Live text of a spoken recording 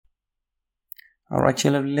Alright,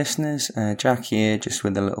 you lovely listeners, Jack here, just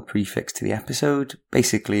with a little prefix to the episode.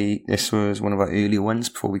 Basically, this was one of our earlier ones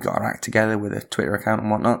before we got our act together with a Twitter account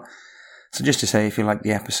and whatnot. So just to say, if you like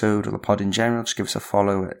the episode or the pod in general, just give us a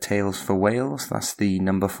follow at Tales for Wales. That's the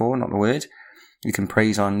number 4, not the word. You can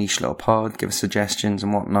praise our niche little pod, give us suggestions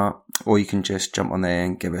and whatnot, or you can just jump on there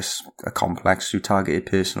and give us a complex through targeted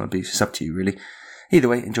personal abuse. It's up to you, really. Either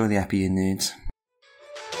way, enjoy the epi, you nerds.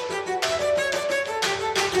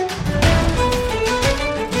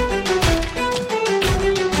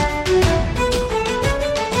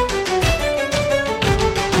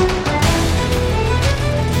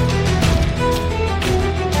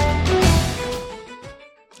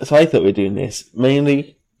 So I thought we were doing this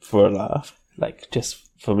mainly for a laugh, like just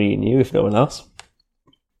for me and you, if no one else.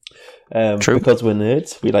 True. Because we're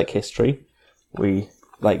nerds, we like history, we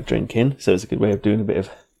like drinking, so it's a good way of doing a bit of,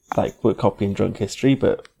 like, we're copying drunk history,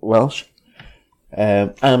 but Welsh.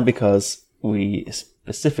 And because we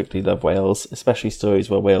specifically love Wales, especially stories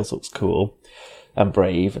where Wales looks cool and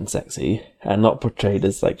brave and sexy, and not portrayed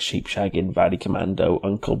as like sheep shagging, Valley Commando,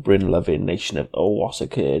 Uncle Bryn loving, nation of what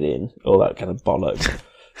occurred in, all that kind of bollocks.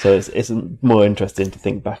 So it's more interesting to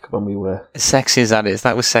think back when we were... As sexy as that is,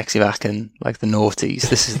 that was sexy back in like the noughties.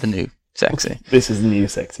 This is the new sexy. This is the new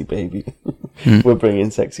sexy, baby. We're bringing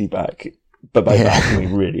sexy back. But by back, I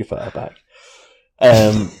mean really far back.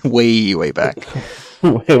 Way back.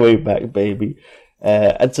 way back, baby.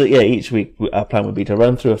 And so, yeah, each week our plan would be to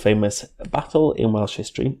run through a famous battle in Welsh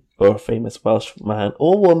history, or a famous Welsh man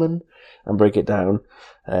or woman, and break it down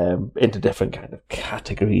into different kind of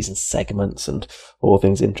categories and segments and all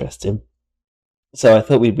things interesting. So I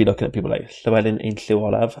thought we'd be looking at people like Llywelyn ein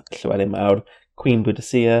Llyw Llywelyn Mawr, Queen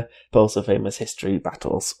Boadicea, but also famous history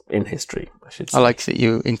battles in history, I should say. I like that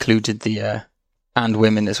you included the and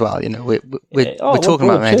women as well. You know, we're talking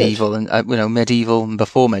about medieval and medieval and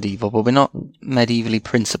before medieval, but we're not medievally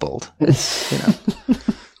principled. It's,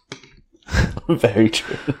 Very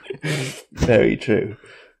true. Very true.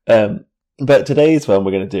 But today's one we're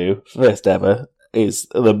going to do, first ever, is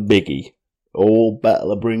the biggie.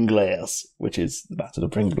 Battle of Bryn Glas, which is the Battle of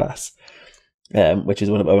Bryn Glas, which is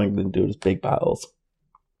one of Owen Glyndwr's big battles.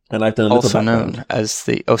 And I've done a little also background. known as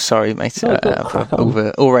the... Oh, sorry, mate.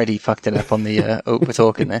 Already fucked it up on the... we're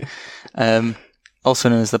talking there. Also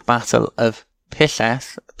known as the Battle of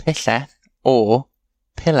Pilleth, or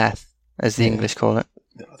Pilleth, as the English call it.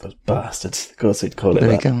 Oh, those bastards. Of course they'd call it There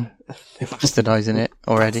that. we go. Bastardising it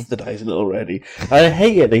already. Bastardising it already. I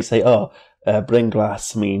hate it. They say, Bryn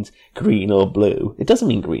Glas means green or blue. It doesn't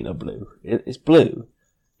mean green or blue. It's blue.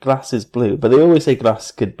 Glass is blue. But they always say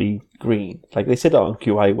glass could be green. Like, they said it on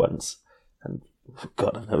QI once. And,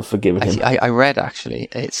 God, I've never forgiven him. I read, actually,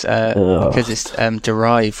 it's because it's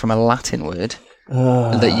derived from a Latin word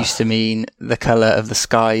that used to mean the colour of the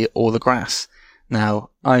sky or the grass. Now,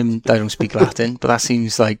 I don't speak Latin, but that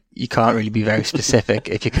seems like you can't really be very specific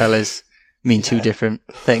if your colours mean two different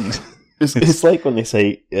things. It's like when they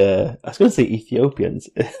say, I was going to say Ethiopians,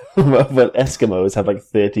 but Eskimos have like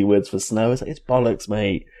 30 words for snow. It's like, it's bollocks,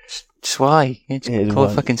 mate. Just why? It's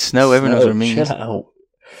called fucking snow. Everyone knows what it means. Chill out.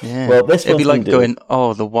 Yeah. Well, this it'd be like going,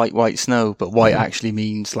 the white snow, but white actually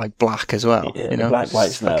means like black as well. Yeah, you know? black,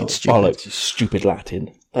 white snow. Bollocks, you stupid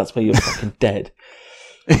Latin. That's where you're fucking dead.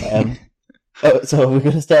 So we're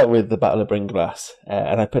going to start with the Battle of Bryn Glas,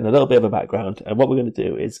 and I put in a little bit of a background, and what we're going to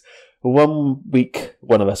do is, one week,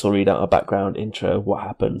 one of us will read out a background intro, what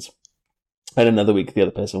happens, and another week the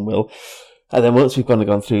other person will, and then once we've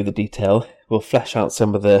gone through the detail, we'll flesh out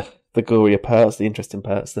some of the gorier parts, the interesting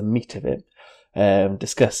parts, the meat of it,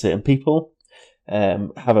 discuss certain people,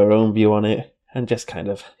 have our own view on it, and just kind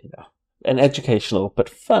of, an educational, but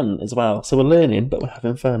fun as well. So we're learning, but we're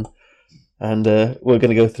having fun. And we're going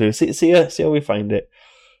to go through, see how we find it.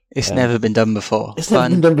 It's never been done before. It's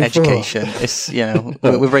Fun, never been done before. Education. It's,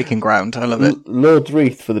 we're breaking ground. I love it. Lord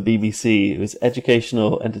Reith for the BBC, it was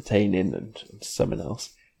educational, entertaining, and something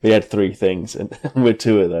else. We had 3 things, and we're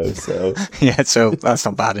 2 of those, so... Yeah, so that's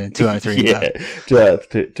not bad. 2 out of 3. Yeah, 2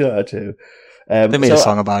 out of 2. They made a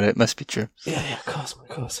song about it. Must be true. Yeah, of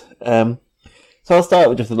course. So I'll start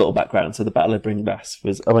with just a little background. So the Battle of Bryn Glas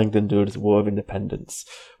was Owen Glyndwr's War of Independence.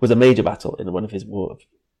 Was a major battle in one of his wars.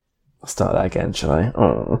 I'll start that again, shall I?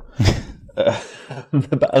 Oh.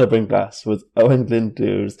 The Battle of Bryn Glas was Owen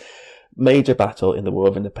Glyndwr's major battle in the War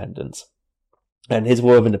of Independence. And his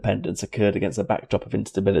War of Independence occurred against a backdrop of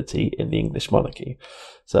instability in the English monarchy.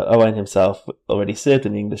 So Owen himself already served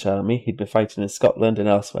in the English army. He'd been fighting in Scotland and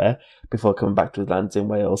elsewhere before coming back to his lands in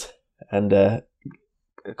Wales. And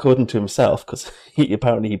according to himself, because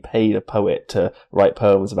apparently he paid a poet to write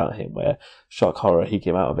poems about him, where, shock horror, he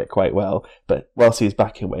came out of it quite well. But whilst he was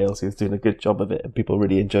back in Wales, he was doing a good job of it, and people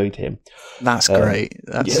really enjoyed him. That's great.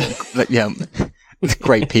 That's it's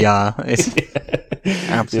great PR. It's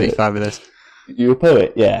absolutely fabulous. You're a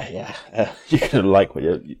poet, yeah. You're going to like what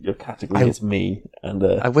your category is, me. And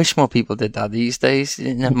I wish more people did that these days.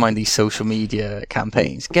 Never mind these social media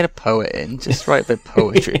campaigns. Get a poet in. Just write a bit of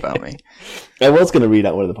poetry about me. I was going to read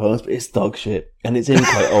out one of the poems, but it's dog shit. And it's in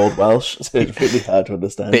quite old Welsh, so it's really hard to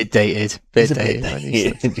understand. Bit dated.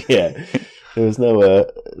 Yeah. There was no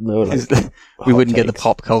we wouldn't get the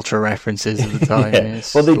pop culture references at the time. Yeah.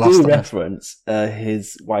 Well, they do reference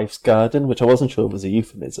his wife's garden, which I wasn't sure was a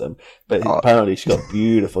euphemism, but apparently she got a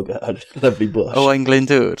beautiful garden, lovely bush. Oh, and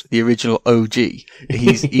Glyndŵr, the original OG.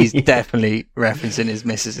 He's definitely referencing his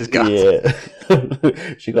missus's garden.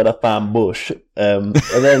 Yeah, she got a farm bush, and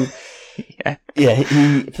then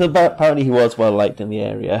apparently he was well liked in the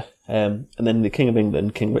area. And then the King of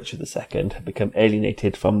England, King Richard II, had become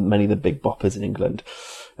alienated from many of the big boppers in England,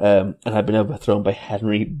 and had been overthrown by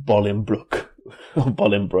Henry Bolingbroke.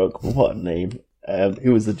 Bolingbroke, what a name.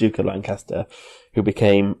 Who was the Duke of Lancaster, who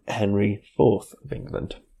became Henry IV of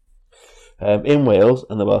England. In Wales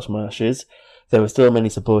and the Welsh Marshes, there were still many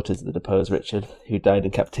supporters of the deposed Richard, who died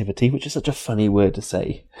in captivity, which is such a funny word to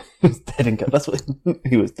say. He was dead in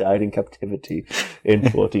died in captivity in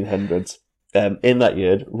 1400s. In that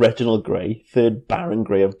year, Reginald Grey, 3rd Baron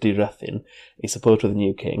Grey of Dyrythin, a supporter of the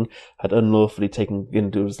new king, had unlawfully taken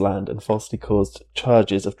Glyndŵr's land and falsely caused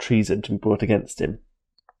charges of treason to be brought against him.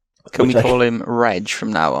 Can we call him Reg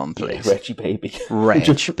from now on, please? Yeah, Reggie baby. Reg,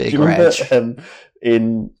 do you remember,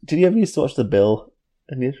 did you ever used to watch The Bill?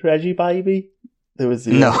 And it's Reggie baby? There was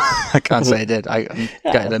no, I can't say I did.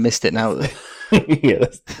 I missed it now. Yeah,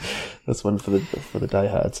 that's one for the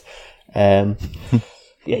diehards.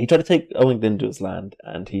 Yeah, he tried to take Owen Glyndŵr's land,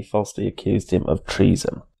 and he falsely accused him of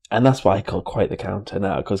treason. And that's why I call quite the counter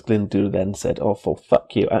now, because Glyndŵr then said, "Oh, for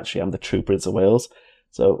fuck you, actually, I'm the true Prince of Wales.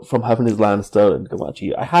 So from having his land stolen, go back to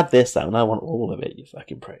you. I had this now, and I want all of it, you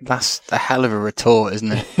fucking prick." That's a hell of a retort,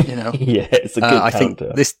 isn't it? You know? Yeah, it's a good counter. I think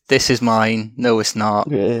this is mine. No, it's not.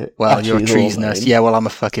 Yeah, well, actually, you're treasonous. Yeah, well, I'm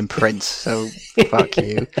a fucking prince, so fuck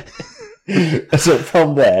you. So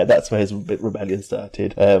from there, that's where his rebellion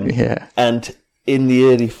started. And in the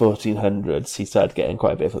early 1400s, he started getting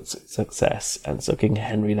quite a bit of success, and so King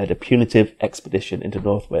Henry led a punitive expedition into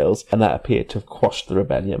North Wales, and that appeared to have quashed the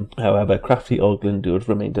rebellion. However, crafty old Glyndŵr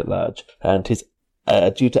remained at large, and his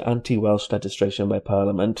due to anti-Welsh legislation by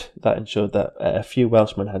Parliament, that ensured that a few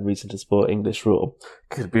Welshmen had reason to support English rule.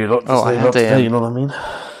 Could be a lot to say, you know what I mean?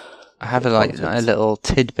 I have a little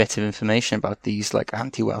tidbit of information about these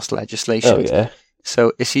anti-Welsh legislations. Oh, yeah.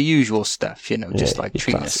 So it's your usual stuff, just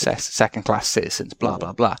treating us second-class citizens, blah,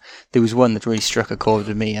 blah, blah. There was one that really struck a chord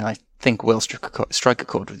with me, and I think will strike a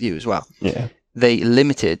chord with you as well. Yeah. They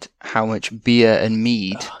limited how much beer and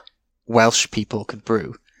mead Welsh people could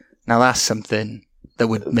brew. Now that's something that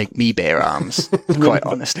would make me bear arms, quite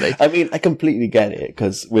honestly. I mean, I completely get it,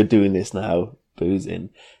 because we're doing this now,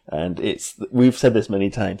 boozing, and we've said this many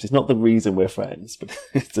times, it's not the reason we're friends, but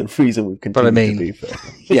it's the reason we've continued to be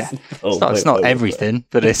friends. Yeah, it's not everything,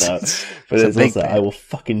 but it's also, I will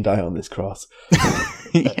fucking die on this cross.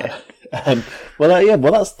 Yeah.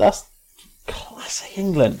 That's classic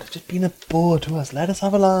England, just being a bore to us. Let us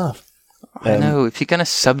have a laugh. I know, if you're going to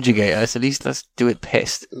subjugate us, at least let's do it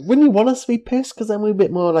pissed. Wouldn't you want us to be pissed, because then we're a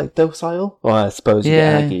bit more docile? Well, I suppose you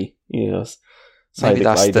get aggy, maybe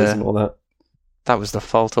that's and all that. That was the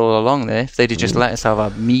fault all along there. If they'd have just let us have our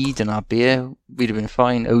mead and our beer, we'd have been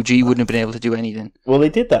fine. OG wouldn't have been able to do anything. Well, they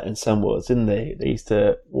did that in some wars, didn't they? They used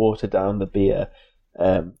to water down the beer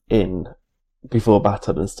before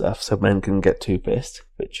battle and stuff, so men can get too pissed.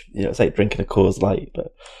 Which it's like drinking a Coors Light,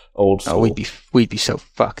 but old school. Oh, we'd be so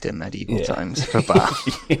fucked in medieval times for bar.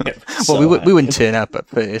 Well, we wouldn't turn up at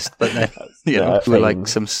first, but then we were like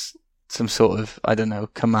some sort of, I don't know,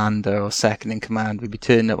 commander or second in command. We'd be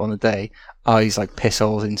turning up on the day, eyes like piss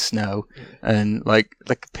holes in snow, and like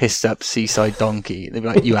a pissed up seaside donkey. They'd be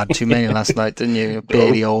like, "You had too many last night, didn't you?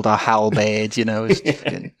 Barely old our halberd,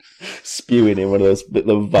 spewing in one of those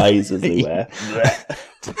little visors they wear,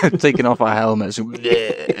 taking off our helmets.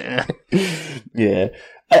 Yeah.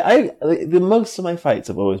 The most of my fights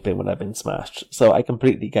have always been when I've been smashed, so I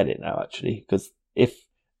completely get it now, actually, because if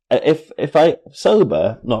I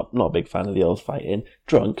sober, not a big fan of the old fighting.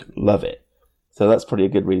 Drunk, love it. So that's probably a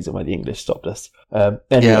good reason why the English stopped us. Anyway,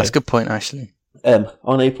 yeah, that's a good point, actually.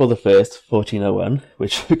 On April the 1st, 1401,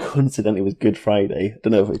 which coincidentally was Good Friday, I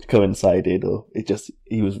don't know if it coincided or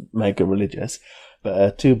he was mega religious,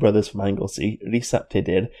 But two brothers from Anglesey, Rhys ap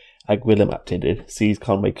Tudur and Gwilym ap Tudur, seized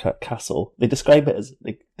Conway Castle. They describe it as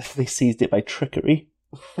they seized it by trickery.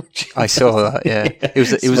 I saw that, yeah.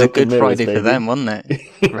 It was a good Friday for them, wasn't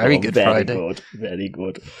it? Very good Friday. Very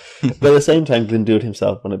good. But at the same time, Glyndŵr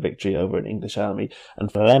himself won a victory over an English army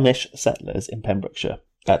and Flemish settlers in Pembrokeshire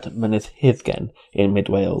at Mynydd Hyddgen in mid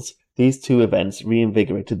Wales. These two events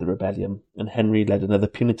reinvigorated the rebellion, and Henry led another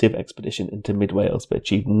punitive expedition into mid Wales but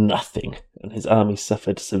achieved nothing, and his army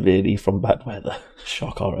suffered severely from bad weather.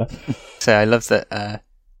 Shock horror. So I love that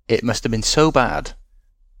it must have been so bad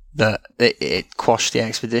that it quashed the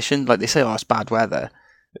expedition. Like they say, it's bad weather.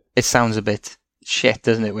 It sounds a bit shit,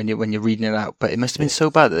 doesn't it, when you're reading it out? But it must have been so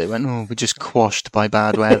bad that they went, we're just quashed by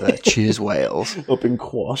bad weather. Cheers, Wales. We've been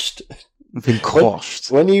quashed.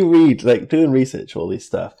 When you read, like, doing research, all this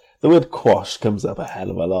stuff, the word quash comes up a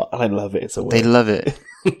hell of a lot, and I love it. It's a word. They love it.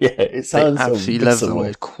 Yeah, it sounds they absolutely love the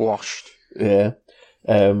word quashed. Yeah.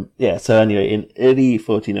 So anyway, in early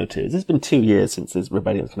 1402, it's been 2 years since this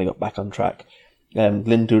rebellion kind of got back on track.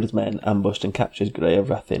 Glyndŵr's men ambushed and captured Grey of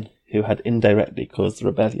Ruthin, who had indirectly caused the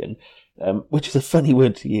rebellion, which is a funny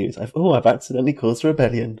word to use. I've accidentally caused a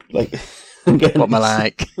rebellion. Like, again, what my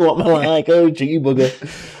like? Oh, gee, bugger.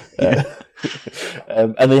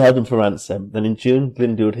 And they held him for ransom. Then in June,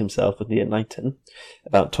 Glyndŵr himself was near Knighton,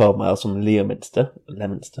 about 12 miles from Leominster,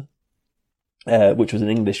 which was an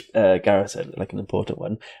English garrison, like an important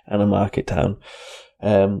one, and a market town.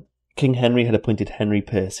 King Henry had appointed Henry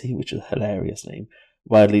Percy, which is a hilarious name,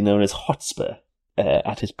 widely known as Hotspur,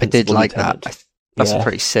 at his principal lieutenant. That. That's a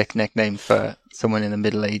pretty sick nickname for someone in the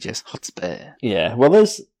Middle Ages. Hotspur. Yeah, well,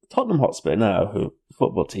 there's Tottenham Hotspur now, who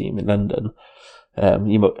football team in London.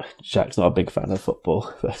 Jack's not a big fan of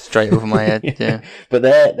football. Straight over my head, yeah. But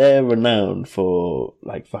they're renowned for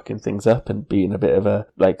like fucking things up and being a bit of a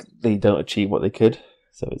like they don't achieve what they could.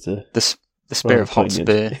 So it's the spirit of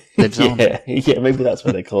Hotspur lives on. Yeah, maybe that's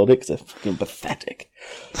what they called it, because they're fucking pathetic.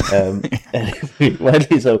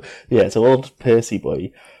 Anyway, so old Percy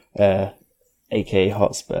boy, aka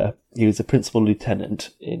Hotspur, he was a principal lieutenant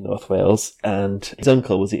in North Wales, and his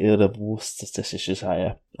uncle was the Earl of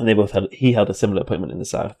Worcestershire, and he held a similar appointment in the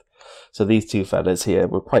south. So these two fellas here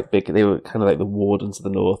were quite big. They were kind of like the wardens of the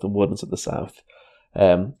north and wardens of the south.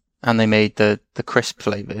 And they made the crisp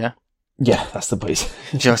flavour, yeah? Yeah, that's the place.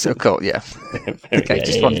 Just so cool, yeah. Okay,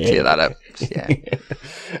 just wanted to clear that up.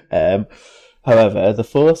 Yeah. However, the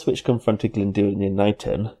force which confronted Glyndŵr near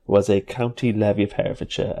Knighton was a county levy of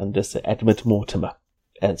Herefordshire under Sir Edmund Mortimer.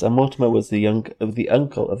 And Sir Mortimer was the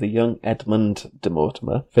uncle of the young Edmund de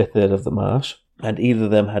Mortimer, 5th Earl of the Marsh, and either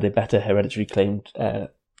of them had a better hereditary claim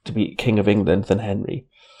to be King of England than Henry.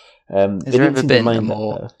 Has there ever been a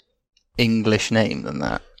more English name than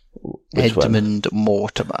that? Edmund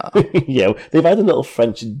Mortimer. Yeah, they've had a little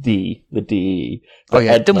French D, the D. Oh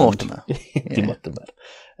yeah, de Mortimer. De Mortimer.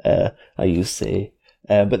 I used to say.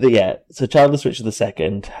 So childless Richard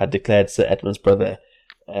II had declared Sir Edmund's brother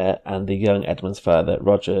and the young Edmund's father,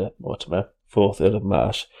 Roger Mortimer, 4th Earl of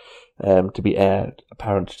Marsh, to be heir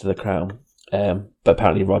apparent to the crown. But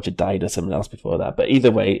apparently Roger died or someone else before that. But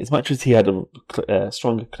either way, as much as he had a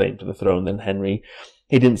stronger claim to the throne than Henry,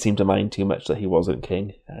 he didn't seem to mind too much that he wasn't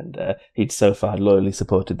king, and he'd so far loyally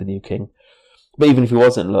supported the new king. But even if he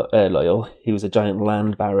wasn't loyal, he was a giant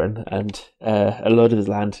land baron, and a load of his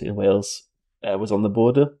land in Wales was on the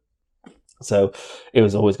border. So it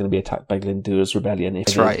was always going to be attacked by Glyndŵr's rebellion.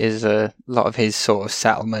 That's right, a lot of his sort of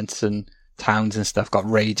settlements and towns and stuff got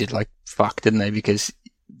raided like fuck, didn't they? Because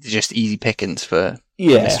they're just easy pickings for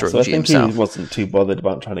Mr. So I think himself. He wasn't too bothered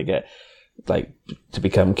about trying to get to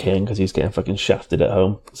become king, because he's getting fucking shafted at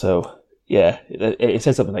home. So yeah, it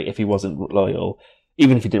says something like if he wasn't loyal,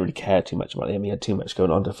 even if he didn't really care too much about him, he had too much going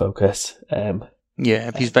on to focus.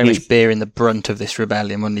 He's very much bearing the brunt of this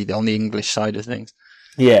rebellion on the English side of things.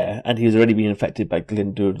 Yeah, and he was already being infected by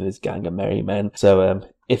Glyndŵr and his gang of merry men. So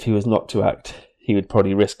if he was not to act, he would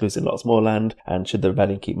probably risk losing lots more land, and should the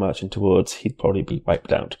rebellion keep marching towards, he'd probably be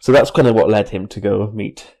wiped out. So that's kind of what led him to go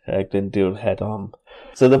meet Glyndŵr head on.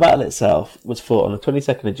 So the battle itself was fought on the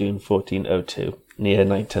 22nd of June 1402 near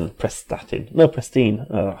Knighton, Prestine.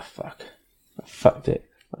 Oh, fuck. I fucked it.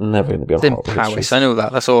 I'm never going to be on hot Powys, I know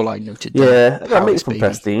that. That's all I noted. Yeah, that makes from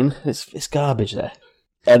Prestine. It's garbage there.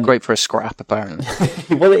 And great for a scrap, apparently.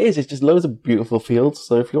 Well, it is. It's just loads of beautiful fields.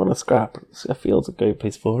 So if you want a scrap, a field's a great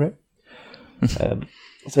place for it.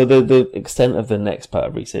 So the extent of the next part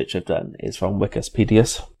of research I've done is from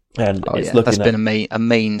Wikipedia. And that's been a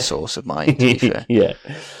main source of mine, to be fair. Yeah.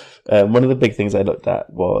 One of the big things I looked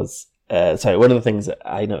at was one of the things that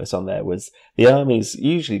I noticed on there was the armies,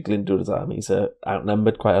 usually Glyndwr's armies are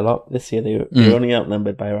outnumbered quite a lot. This year they were only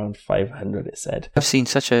outnumbered by around 500, it said. I've seen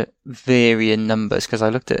such a varying numbers because I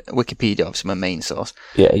looked at Wikipedia, obviously my main source.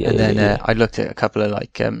 I looked at a couple of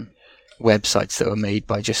like websites that were made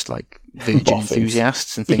by just like Virgin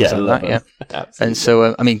enthusiasts and things like that. Yeah, absolutely. And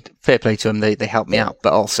so I mean, fair play to them. They helped me out,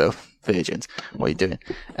 but also Virgins, what are you doing?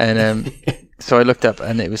 And so I looked up,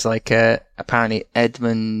 and it was like apparently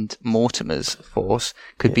Edmund Mortimer's force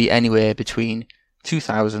could be anywhere between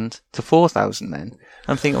 2,000 to 4,000 men.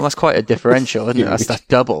 I'm thinking, well, that's quite a differential, isn't it? That's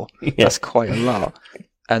double. Yeah. That's quite a lot.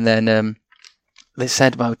 And then they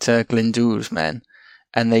said about Glyndwr's men,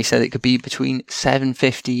 and they said it could be between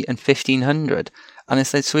 750 and 1,500. And I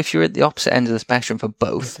said, so if you're at the opposite end of the spectrum for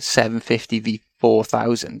both 750 v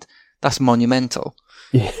 4,000, that's monumental.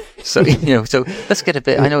 Yeah. So so let's get a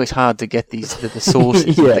bit. I know it's hard to get the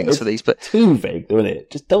sources and things for these, but too vague, isn't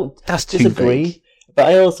it? Just don't. That's too vague. But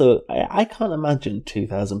I can't imagine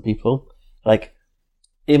 2,000 people. Like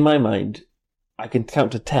in my mind, I can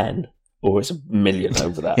count to 10, or it's a million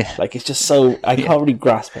over that. Yeah. Like it's just so I can't really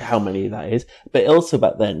grasp how many that is. But also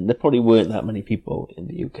back then, there probably weren't that many people in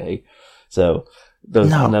the UK, so those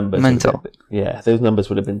numbers. Mental. Those numbers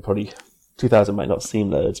would have been probably. 2,000 might not seem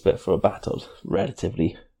loads, but for a battle,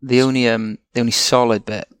 relatively. The only solid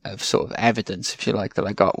bit of sort of evidence, if you like, that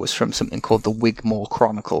I got was from something called the Wigmore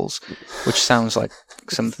Chronicles, which sounds like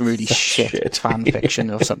some really shit fan fiction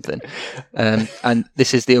or something. And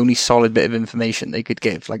this is the only solid bit of information they could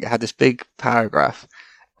give. Like, it had this big paragraph,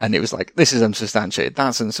 and it was like, this is unsubstantiated,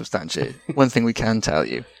 that's unsubstantiated. One thing we can tell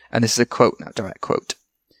you, and this is a quote now, direct quote.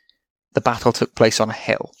 The battle took place on a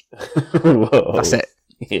hill. Whoa. That's it.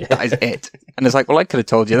 Yeah. That is it. And it's like, well, I could have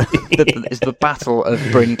told you that it's the Battle of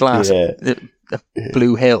Bryn, Glas, the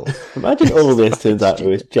Blue Hill. Imagine all this turns out it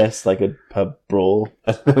was just like a pub brawl,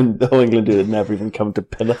 and the whole England had never even come to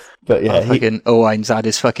Plymouth. But yeah, fucking Owain's had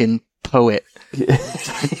his fucking poet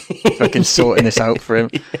fucking sorting this out for him.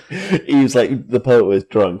 He was like, the poet was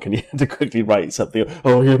drunk, and he had to quickly write something.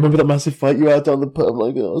 Oh, you remember that massive fight you had down the pub?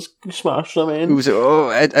 Like, smash them in. Who was it? Oh,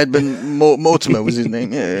 Edmund Mortimer was his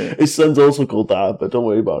name. Yeah. His son's also called that, but don't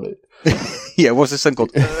worry about it. Yeah, what's his son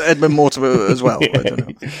called? Edmund Mortimer as well. I don't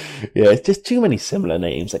know. Yeah, it's just too many similar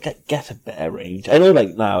names. Like, get a better range. I know,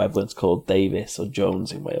 like, now everyone's called Davis or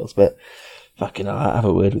Jones in Wales, but fucking hell, have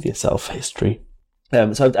a word with yourself, history.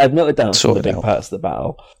 So I've noted down some of the big parts of the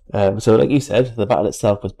battle. So, like you said, the battle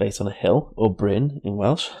itself was based on a hill, or Bryn in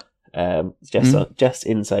Welsh, just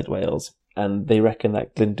inside Wales. And they reckon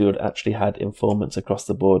that Glyndwr actually had informants across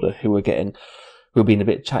the border who were being a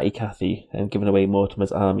bit chatty-cathy and giving away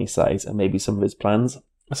Mortimer's army size and maybe some of his plans.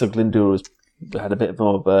 So Glyndwr had a bit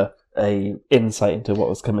more of a insight into what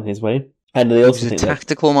was coming his way. And they also he was a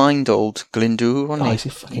tactical mind, old Glyndwr, wasn't he? He's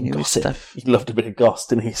a fucking gossip. He loved a bit of goss,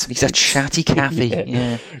 didn't he? He's a chatty Cathy.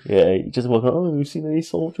 Yeah, he just walked on, have you seen any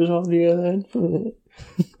soldiers on here then?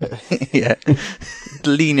 Yeah.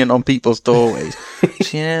 Leaning on people's doorways.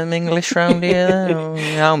 See them English round here? Oh,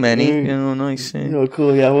 how many? Oh, nice. Oh,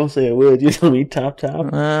 cool, yeah, I won't say a word. You tell me tap,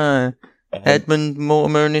 tap. Edmund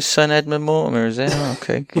Mortimer and his son Edmund Mortimer, is it? Oh,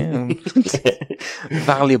 okay. Yeah.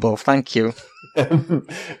 Valuable, thank you.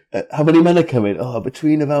 How many men are coming?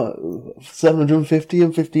 Between about 750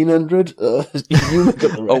 and 1,500. You look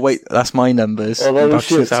at the rest. Oh, wait, that's my numbers. About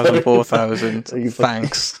 2,000, 4,000.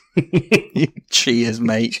 Thanks. You cheers,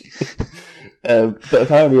 mate. But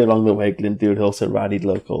apparently along the way, Glyndwr also rallied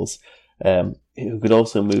locals who could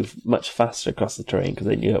also move much faster across the terrain because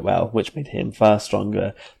they knew it well, which made him far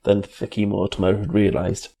stronger than Vicky Mortimer had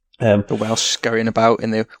realised. The Welsh scurrying about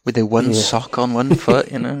with their one sock on one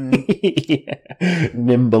foot,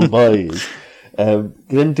 Nimble boys.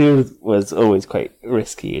 Glyndwr was always quite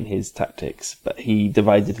risky in his tactics, but he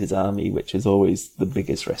divided his army, which is always the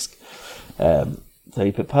biggest risk. So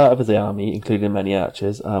he put part of his army, including many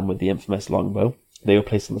archers, armed with the infamous longbow. They were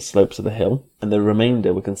placed on the slopes of the hill, and the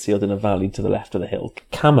remainder were concealed in a valley to the left of the hill,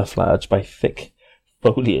 camouflaged by thick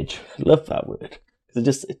foliage. I love that word.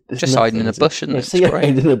 Just hiding in a bush, isn't it? It's great.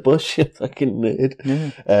 Hiding in a bush, you fucking nerd.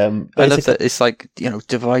 Yeah. I love that it's like,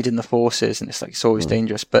 dividing the forces, and it's like it's always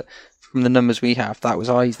dangerous. But from the numbers we have, that was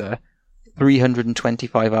either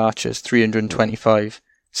 325 archers, 325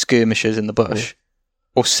 skirmishers in the bush,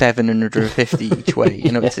 or 750 each way.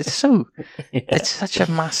 It's such a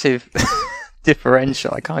massive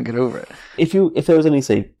differential. I can't get over it. If there was only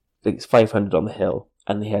say like 500 on the hill,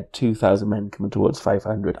 and they had 2,000 men coming towards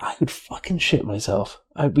 500, I would fucking shit myself.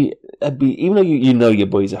 I'd be, even though your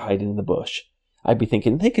boys are hiding in the bush, I'd be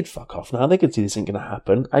thinking, they could fuck off now, they could see this ain't gonna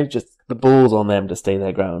happen. The ball's on them to stay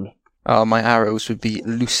their ground. Oh, my arrows would be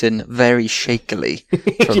loosened very shakily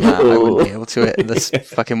from that. I wouldn't be able to hit this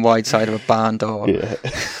fucking wide side of a barn door. Yeah.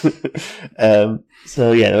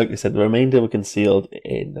 So, yeah, like I said, the remainder were concealed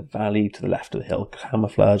in the valley to the left of the hill,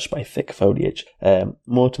 camouflaged by thick foliage.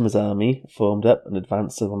 Mortimer's army formed up and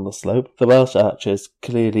advanced along the slope. The Welsh archers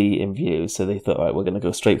clearly in view, so they thought, right, we're going to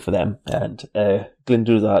go straight for them. And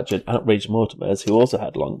Glyndwr's archers outraged Mortimer's, who also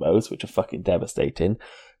had longbows, which are fucking devastating.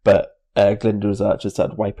 But Glyndwr's archers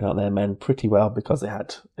started wiping out their men pretty well because they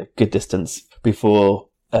had a good distance before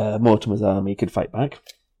Mortimer's army could fight back.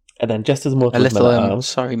 And then just as Mortimer's men at arms...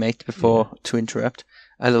 Sorry, mate, to interrupt.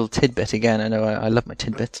 A little tidbit again. I know I love my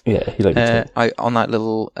tidbits. Yeah, he liked it. On that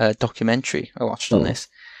little documentary I watched on this,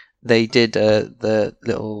 they did the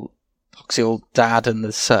little Foxy old dad and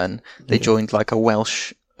the son. They joined like a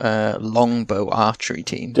Welsh longbow archery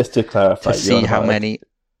team. Just to clarify, to see how many... Do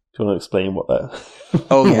you want to explain what that...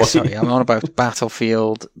 Oh, yeah, sorry. I'm on about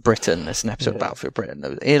Battlefield Britain. There's an episode of Battlefield Britain.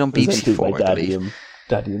 It aired on BBC 4, I believe.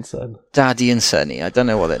 Daddy and Son. Daddy and Sonny. I don't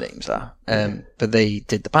know what their names are. But they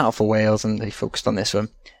did the Battle for Wales and they focused on this one.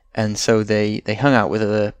 And so they hung out with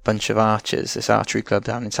a bunch of archers, this archery club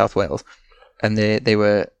down in South Wales. And they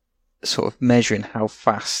were sort of measuring how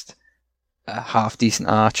fast a half-decent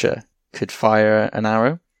archer could fire an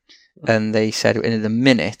arrow. And they said in a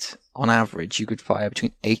minute, on average, you could fire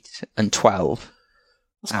between 8 and 12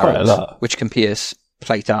 That's arrows, quite a lot. which can pierce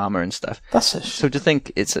plate armor and stuff. So to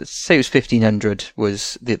think, say it was 1,500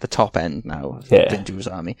 was the top end now of Glyndwr's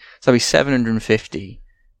army. So that'd be 750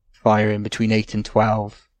 firing between 8 and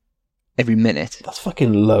 12 every minute. That's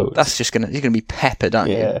fucking loads. That's just you're gonna be peppered, aren't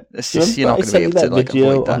you? It's just, you're not I gonna be able to like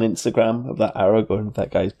video avoid that. on Instagram of that arrow going,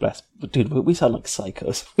 that guy's blessed. Dude, we sound like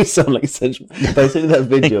psychos. We sound like such... But I seen that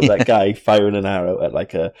video of that guy firing an arrow at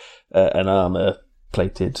like an armor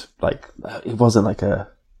plated, like, it wasn't like a...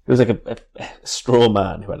 It was like a straw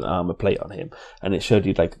man who had an armor plate on him, and it showed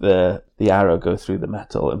you like the arrow go through the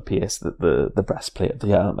metal and pierce the breastplate of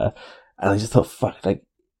the armor. And I just thought, fuck, like,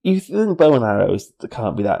 you think bow and arrows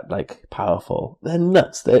can't be that like powerful? They're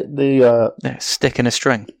nuts. They stick in a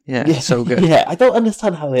string. Yeah, so good. Yeah, I don't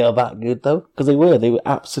understand how they are that good though, because they were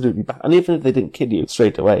absolutely bad. And even if they didn't kill you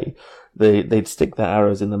straight away, they'd stick their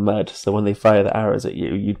arrows in the mud. So when they fire the arrows at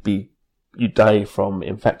you, you'd die from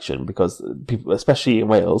infection, because people, especially in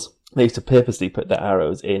Wales, they used to purposely put their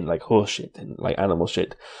arrows in like horse shit and like animal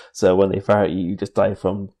shit. So when they fire at you, you just die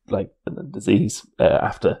from like disease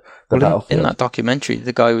after the battlefield. In that documentary,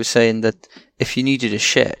 the guy was saying that if you needed a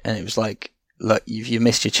shit and it was like, look, you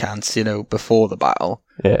missed your chance, before the battle.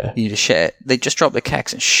 Yeah. You need a shit. They just drop the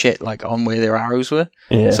keks and shit like on where their arrows were.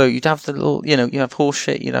 Yeah. So you'd have the little, you have horse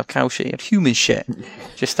shit, you'd have cow shit, you'd have human shit.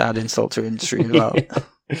 Just add insult to industry as well.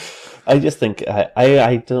 I just think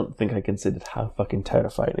I don't think I considered how fucking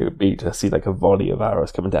terrifying it would be to see like a volley of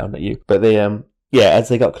arrows coming down at you. But they as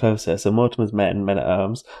they got closer, so Mortimer's men at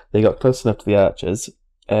arms, they got close enough to the archers.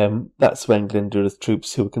 That's when Glyndwr's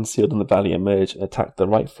troops, who were concealed in the valley, emerged and attacked the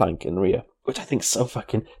right flank and rear, which I think is so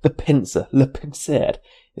fucking... The pincer, le pincer.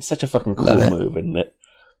 It's such a fucking cool move, isn't it?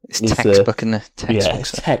 It's textbook, isn't it? Textbook. Yeah,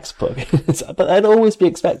 it's textbook. But I'd always be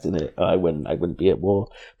expecting it. I wouldn't be at war.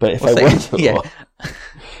 But if I went to war,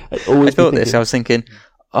 I'd always I thought this. I was thinking,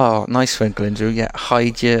 oh, nice one, Glyndwr. Yeah,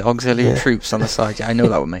 hide your auxiliary troops on the side. Yeah, I know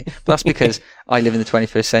that one, mate. But that's because I live in the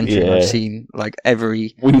 21st century and I've seen like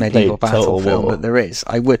every medieval battle film that there is.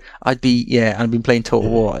 I'd be, and I've been playing Total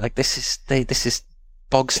War. Like this is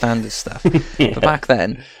bog standard stuff. But back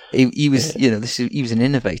then, he was, he was an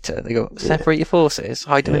innovator. They go, separate your forces,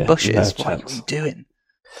 hide them in bushes. What are you doing?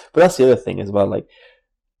 But that's the other thing as well. Like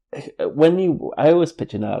I always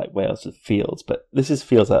picture now like Wales with fields, but this is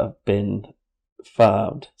fields that have been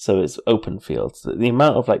farmed, so it's open fields. The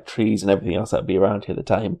amount of like trees and everything else that would be around here at the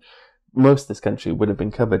time, most of this country would have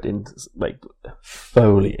been covered in like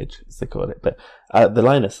foliage, as they call it. But the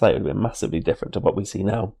line of sight would have been massively different to what we see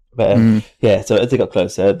now. But so as they got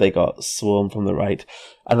closer, they got swarmed from the right.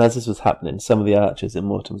 And as this was happening, some of the archers in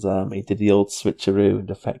Mortimer's army did the old switcheroo and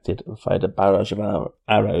defected and fired a barrage of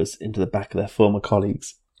arrows into the back of their former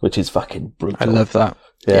colleagues, which is fucking brutal. I love that.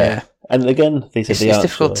 Yeah. And again, they said it's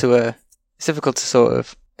difficult to it's difficult to sort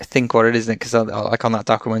of think what it is, because like on that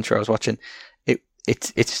documentary I was watching,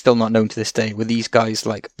 it's still not known to this day. Were these guys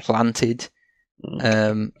like planted,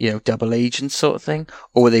 double agents sort of thing,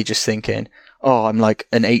 or were they just thinking, oh, I'm like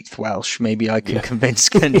an 8th Welsh, maybe I can convince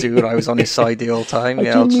Glyndwr I was on his side the whole time.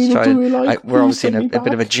 I'll just try. We're obviously in a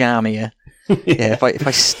bit of a jam here. If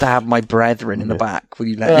I stab my brethren in the back, will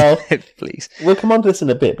you let me live, please? We'll come on to this in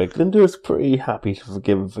a bit, but Glyndwr is pretty happy to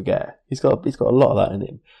forgive and forget. He's got a lot of that in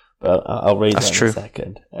him. But I'll raise that in a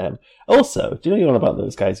second. Also, do you know you're on about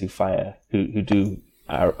those guys who do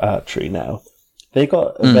archery now. They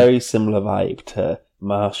got a very similar vibe to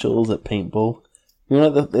marshals at paintball. You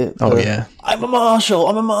know, yeah. I'm a marshal.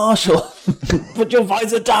 Put your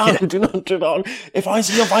visor down. Yeah. Do not turn on. If I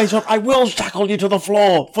see your visor up, I will shackle you to the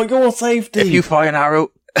floor for your safety. If you fire an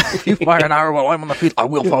arrow while I'm on the field, I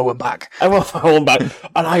will fire one back. And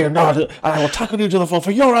I will tackle you to the floor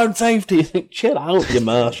for your own safety. You think, chill out, you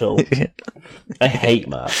marshal. I hate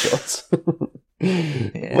marshals.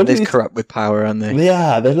 Yeah, they're corrupt with power, aren't they?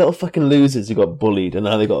 Yeah, they're little fucking losers who got bullied, and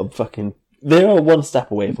now they got a fucking... They're one step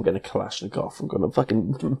away from getting a Kalashnikov and going to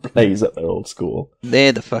fucking blaze at their old school.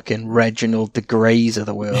 They're the fucking Reginald de Greys of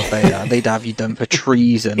the world. They are. They'd have you done for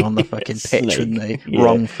treason on the fucking pitch, wouldn't they? Yeah.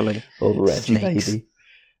 Wrongfully. Old Reggie, baby.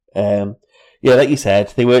 Yeah, like you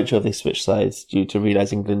said, they weren't sure if they switched sides due to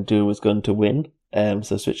realising England was going to win.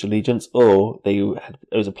 So switched allegiance, or it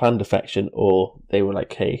was a planned defection, or they were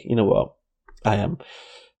like, hey, you know what? I'm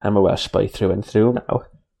a Welsh boy through and through now.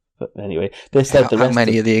 But anyway, they said how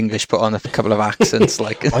many of the English put on a couple of accents?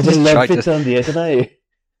 Like I didn't love it on the air, didn't I?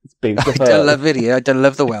 I don't love it here. I don't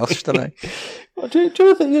love the Welsh, don't I? Well, do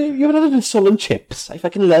you think you ever had a Sullen chips? I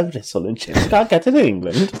fucking love the Sullen chips. Can't get it in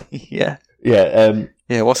England. Yeah. Yeah.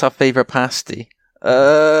 Yeah. What's our favourite pasty?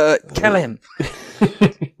 Kill him.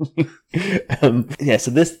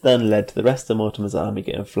 So this then led to the rest of Mortimer's army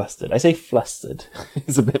getting flustered. I say flustered.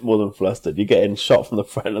 It's a bit more than flustered. You're getting shot from the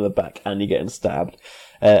front and the back, and you're getting stabbed.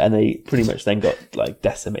 And they pretty much then got like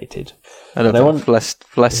decimated. I don't know,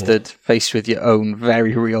 flustered, faced with your own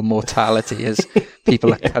very real mortality as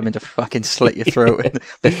people are coming to fucking slit your throat and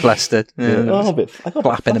they're flustered. I got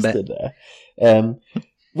flapping a bit there.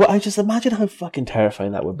 Well, I just imagine how fucking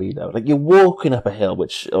terrifying that would be, though. Like, you're walking up a hill,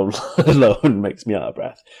 which alone makes me out of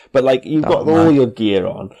breath. But, like, you've got all your gear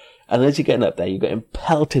on, and as you're getting up there, you're getting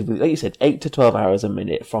pelted with, like you said, 8 to 12 hours a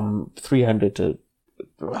minute from 300 to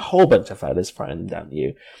a whole bunch of fellas firing down at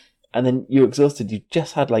you. And then you're exhausted. You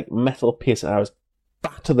just had, like, metal piercing arrows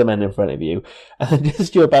batter the men in front of you, and then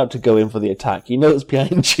just you're about to go in for the attack, you notice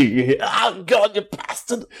behind you, you hear, oh god, you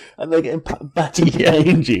bastard, and they're getting battered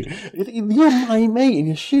behind you. You're my mate and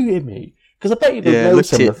you're shooting me. Because I bet you don't know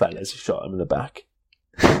some of the fellas who shot him in the back.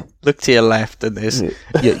 Look to your left and there's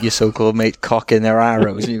your so-called mate cocking their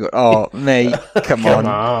arrows, and you go, oh mate, come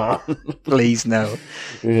on. Please no.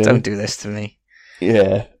 Don't do this to me.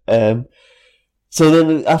 Yeah. So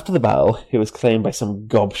then, after the battle, it was claimed by some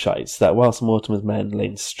gobshites that whilst Mortimer's men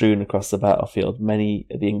lay strewn across the battlefield, many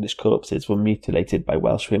of the English corpses were mutilated by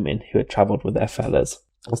Welsh women who had travelled with their fellas.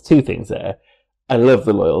 There's two things there. I love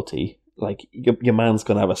the loyalty. Like, your man's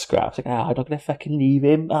going to have a scrap. It's like, I'm not going to fucking leave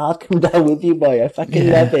him. I'll come down with you, boy. I fucking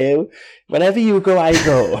love you. Whenever you go, I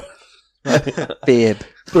go. Babe,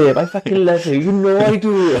 I fucking love you. You know I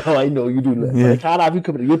do. Oh, I know you do love me. I can't have you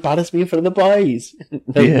coming. You embarrass me in front of the boys.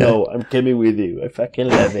 No, I'm coming with you. I fucking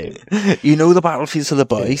love you. You know the battlefields for the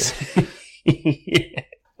boys.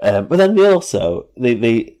 But then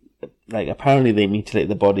they apparently they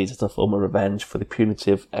mutilated the bodies as a form of revenge for the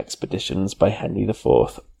punitive expeditions by Henry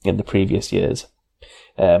IV in the previous years.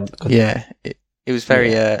 It was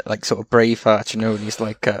very, sort of Braveheart, you know, and he's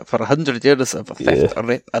like, for 100 years of theft,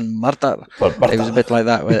 rape, and murder. It was a bit like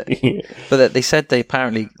that. But they said they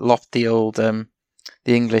apparently lopped the old, the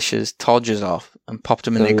English's todgers off and popped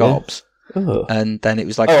them in their gobs. Oh. And then it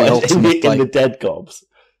was like the ultimate... in the dead gobs?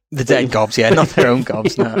 The dead gobs, yeah, not their own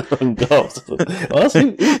gobs, no. Their own gobs. Who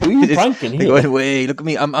are you pranking here? Going, wait, look at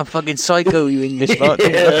me, I'm fucking psycho, you English lot.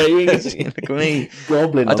 Look at me.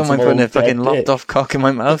 Goblin I don't mind putting a fucking lopped off cock in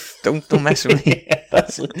my mouth. Don't mess with me.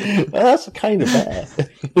 That's kind of better.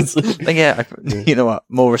 You know what?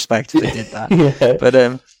 More respect if they did that. But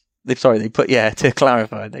to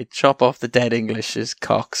clarify, they chop off the dead English's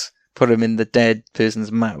cocks, put them in the dead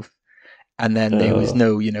person's mouth. And then there was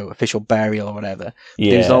no, official burial or whatever.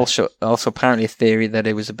 Yeah. There was also apparently a theory that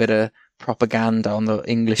it was a bit of propaganda on the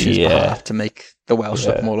English's behalf to make the Welsh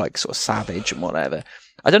look more like sort of savage and whatever.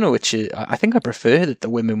 I don't know which. I think I prefer that the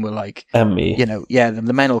women were like, the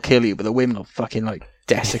men will kill you, but the women will fucking like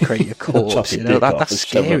desecrate your corpse. That's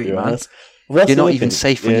scary, man. Well, you're not even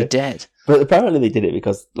safe when you're dead. But apparently they did it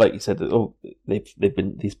because, like you said, they've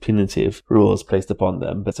been these punitive rules placed upon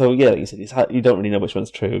them. But so, like you said, you don't really know which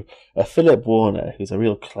one's true. Philip Warner, who's a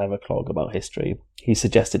real clever clog about history, he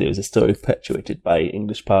suggested it was a story perpetuated by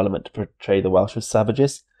English Parliament to portray the Welsh as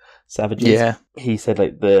savages. Yeah. He said,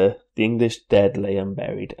 like, the English dead lay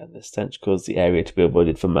unburied, and the stench caused the area to be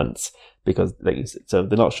avoided for months because, like you said, so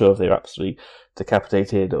they're not sure if they were absolutely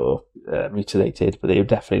decapitated or mutilated, but they were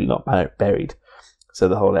definitely not buried. So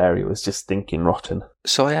the whole area was just stinking rotten.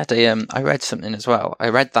 So I had I read something as well. I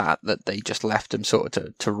read that they just left them sort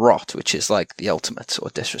of to rot, which is like the ultimate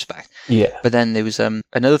sort of disrespect. Yeah. But then there was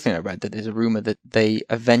another thing I read, that there's a rumour that they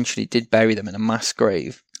eventually did bury them in a mass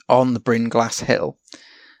grave on the Bryn Glas hill.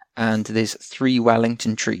 And there's 3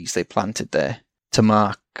 Wellington trees they planted there to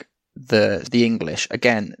mark the English.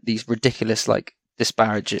 Again, these ridiculous, like,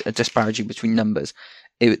 disparaging between numbers.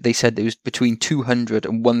 They said there was between 200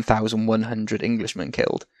 and 1,100 Englishmen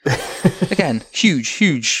killed. Again,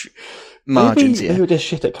 huge margins here. Maybe they were just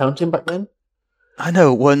shit at counting back then. I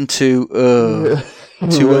know, 1, 2,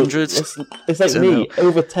 200. It's like me.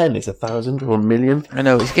 Over 10 is 1,000 or 1,000,000. I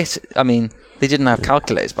know. I mean, they didn't have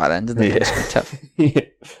calculators by then, did they? Yeah. It's quite tough. Yeah.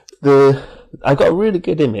 I got a really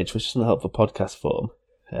good image, which is in the helpful podcast form,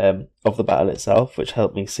 of the battle itself, which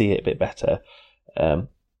helped me see it a bit better.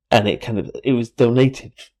 And it was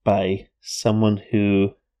donated by someone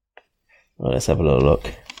who, well, let's have a little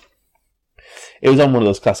look. It was on one of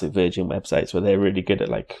those classic Virgin websites where they're really good at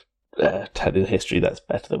like telling history that's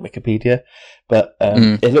better than Wikipedia. But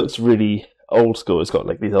it looks really old school. It's got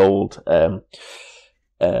like these old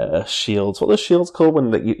shields. What are those shields called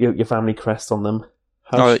when like, your family crest on them?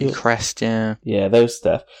 Your crest, yeah. Yeah, those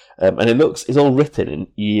stuff. And it's all written in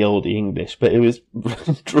ye olde English, but it was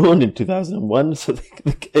drawn in 2001. So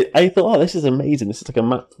I thought, this is amazing. This is like a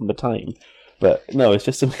map from the time. But no, it's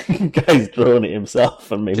just some guy's drawn it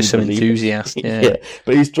himself and maybe just some enthusiast. Yeah.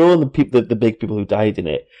 But he's drawn the big people who died in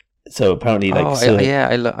it. So apparently, like,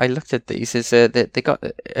 I looked at these. They got.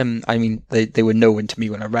 I mean, they were known to me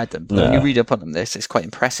when I read them. But when you read up on them, it's quite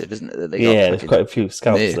impressive, isn't it? That they got there's quite a few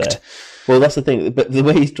scalps nicked there. Well, that's the thing. But the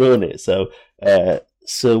way he's drawn it, so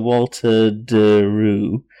Sir Walter de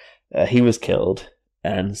Rue, he was killed,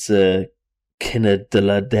 and Sir Kinner de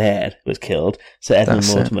la Dare was killed. Sir Edmund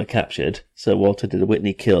Mortimer captured. Sir Walter de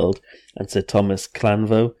Whitney killed, and Sir Thomas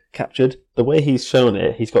Clanvaux captured. The way he's shown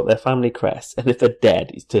it, he's got their family crest, and if they're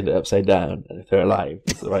dead, he's turned it upside down, and if they're alive,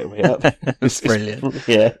 it's the right way up. It's brilliant.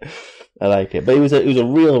 Yeah, I like it. But it was a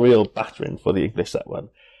real battering for the English, that one.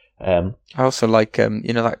 I also like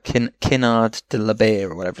that Kinnard de la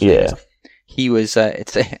Bear or whatever his name is. He was.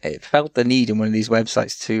 It felt the need in one of these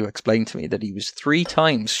websites to explain to me that he was 3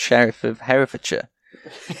 times Sheriff of Herefordshire,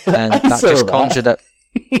 and that just conjured up.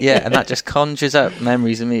 Yeah, and that just conjures up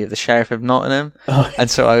memories of me of the Sheriff of Nottingham. And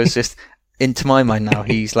so I was just, into my mind now,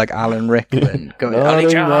 he's like Alan Rickman going,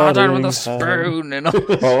 "Only Jordan with a spoon," and all.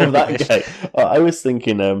 Oh, that guy. I was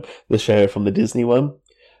thinking the Sheriff from the Disney one.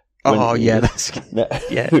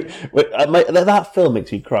 That film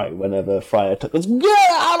makes me cry whenever Friar Tuck goes,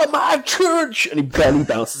 "Get out of my church!" and he barely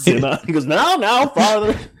bounces in that. He goes, "Now,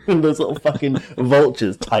 Father!" and those little fucking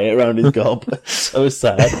vultures tie it around his gob. So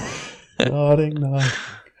sad.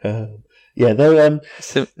 Yeah, they're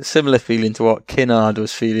similar feeling to what Kinnard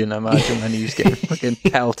was feeling, I imagine, when he was getting fucking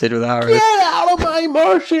pelted with arrows. Get out of my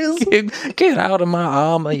marshes! Get out of my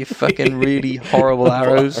armour, you fucking really horrible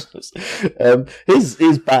arrows.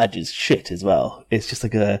 His badge is shit as well. It's just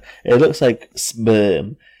like it looks like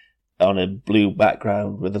sperm on a blue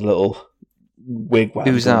background with a little wigwam.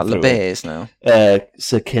 Who's that? Le Bears now?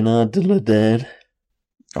 Sir Kinnard de la Dare.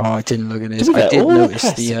 Oh, I didn't look at his. I did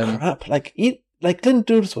notice the crap. Like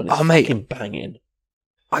Glyndŵr's one is fucking banging.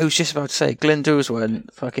 I was just about to say Glyndŵr's one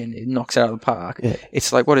fucking knocks it out of the park. Yeah.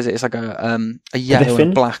 It's like, what is it? It's like a yellow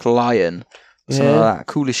and black lion, something like that.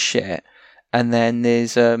 Cool as shit. And then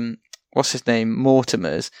there's what's his name?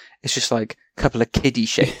 Mortimer's. It's just like a couple of kiddie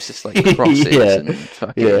shapes. It's like crosses and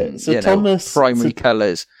fucking Thomas, primary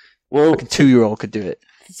colours. Well, like a 2-year-old could do it.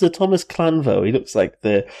 So Thomas Clanvaux, he looks like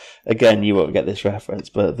again, you won't get this reference,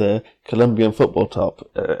 but the Colombian football top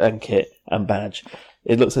and kit and badge.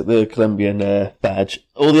 It looks like the Colombian badge.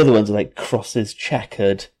 All the other ones are like crosses,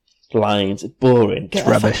 checkered lines. It's boring. Get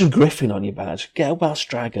a fucking griffin on your badge. Get a Welsh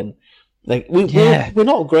dragon. Like we're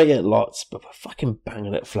not great at lots, but we're fucking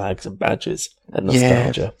banging at flags and badges and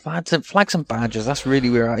nostalgia. Yeah, flags and badges. That's really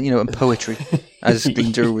where and poetry, as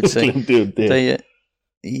Glyndŵr would say. Glyndŵr did.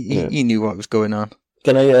 He knew what was going on.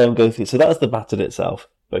 Can I go through? So that was the battle itself.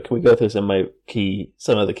 But can we go through some of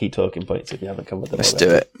the key talking points if you haven't covered them? Let's do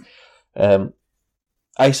it.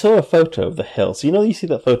 I saw a photo of the hill. So you see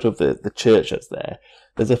that photo of the church that's there.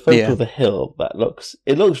 There's a photo of the hill that looks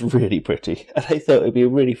really pretty, and I thought it'd be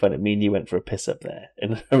really fun if me and you went for a piss up there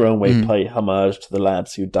in our own way, pay homage to the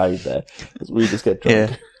lads who died there. We just get drunk.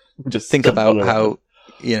 Yeah. Just think about how.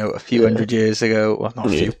 A few hundred years ago, well, not a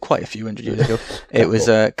few, quite a few hundred years ago, it was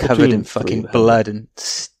covered in fucking blood and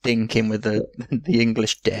stinking with the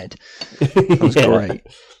English dead. That was great.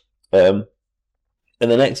 And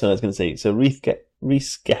the next one I was going to say, so Rhys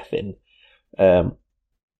Gethin,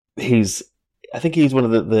 I think he's one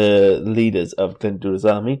of the leaders of Glyndwr's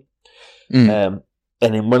army. And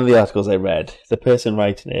in one of the articles I read, the person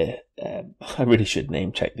writing it, I really should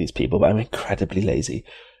name check these people, but I'm incredibly lazy.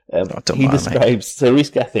 He describes, so Rhys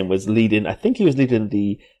Gethin was leading, I think he was leading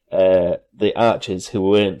the archers who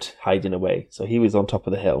weren't hiding away. So he was on top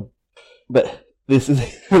of the hill. But this is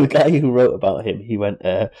the guy who wrote about him. He went,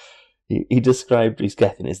 he described Rhys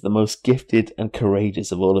Gethin as the most gifted and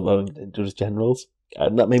courageous of all of Owen Glyndwr's generals.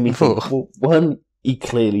 And that made me think, well, one, he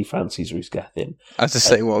clearly fancies Rhys Gethin. I was to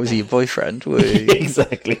say, what was he, your boyfriend?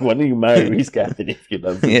 Exactly. Why don't you marry Rhys Gethin if you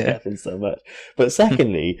love Rhys Gethin so much? But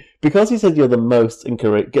secondly, because he said you're the most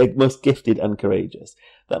gifted and courageous,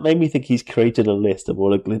 that made me think he's created a list of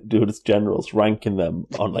all of Glyndwr's generals, ranking them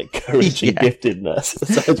on like courage and giftedness.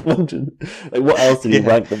 So I was wondering, like, what else did he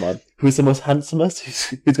rank them on? Who's the most handsomest?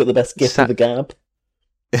 Who's got the best gift of the gab?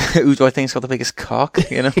 Who do I think's got the biggest cock?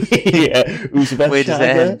 You know, Who's the best? Where does it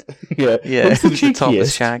end? Who's the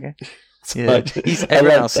topless shagger?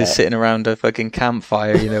 Everyone else is sitting around a fucking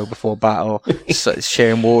campfire, you know, before battle,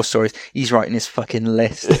 sharing war stories. He's writing his fucking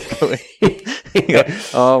list.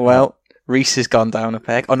 Oh well, Rhys has gone down a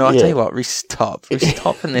peg. Oh no, I'll tell you what, Rhys is top. Rhys is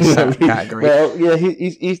top in this category. Well, yeah,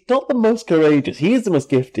 he's not the most courageous. He is the most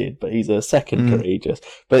gifted, but he's a second courageous.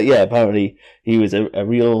 But yeah, apparently he was a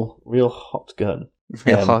real hot gun.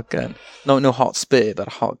 Real hot gun. No hot spit, but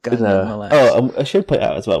a hot gun nonetheless. I should point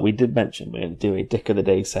out as well, we did mention we're going to do a Dick of the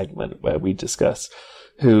Day segment where we discuss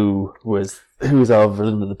who was our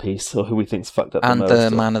villain of the piece or who we think's fucked up and the most.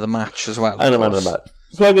 And the man of the match as well. And the man of the match.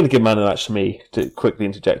 So I'm going to give man of the match to me, to quickly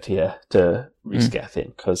interject here, to Rhys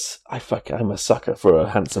Gethin, because I'm a sucker for a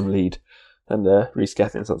handsome lead. And Rhys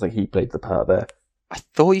Gethin sounds like he played the part there. I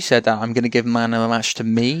thought you said that. I'm going to give man of the match to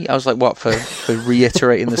me. I was like, what, for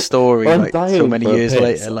reiterating the story like so many years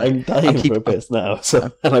later? Like, I'm dying for a piss now,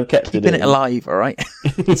 and I've kept keeping it alive, all right?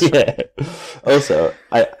 Yeah. Also,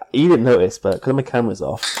 you didn't notice, but because my camera's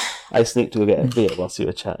off, I sneaked to go get a beer whilst you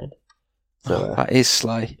were chatting. So, that is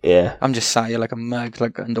sly. Yeah. I'm just sat here like a mug,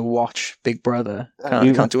 like under watch, big brother.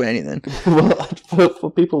 Can't do anything. Well, for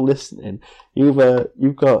people listening, you've got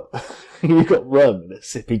rum in a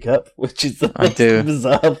sippy cup, which is the most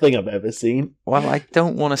bizarre thing I've ever seen. Well, I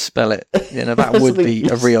don't want to spell it. You know, that would be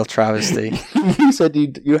a real travesty. You said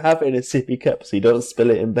you have it in a sippy cup so you don't spill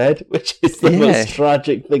it in bed, which is the most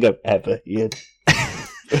tragic thing I've ever heard.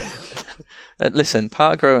 Listen,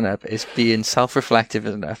 part of growing up is being self-reflective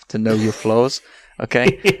enough to know your flaws,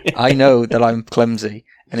 okay? I know that I'm clumsy,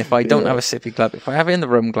 and if I don't have a sippy cup, if I have it in the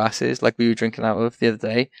rum glasses, like we were drinking out of the other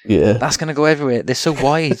day, that's going to go everywhere. They're so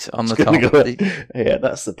wide on the top. Yeah,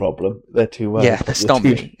 that's the problem. They're too wide. Yeah, they're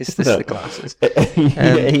stomping. It's the glasses.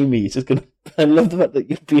 Amy is just going to... I love the fact that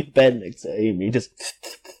you'd be in bed next to Amy, just...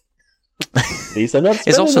 These are not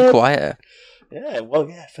it's also quieter. Yeah, well,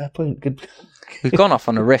 yeah, fair point. Good. We've gone off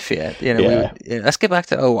on a riff yet. You know, let's get back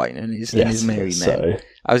to Owain and his merry men. So.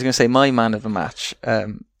 I was going to say my man of the match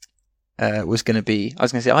was going to be. I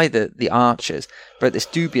was going to say either the Archers, but it's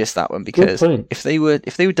dubious that one because if they were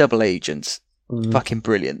double agents, fucking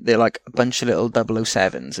brilliant. They're like a bunch of little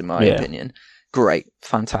 007s in my opinion. Great,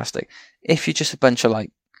 fantastic. If you're just a bunch of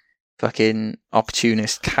like fucking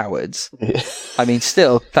opportunist cowards, I mean,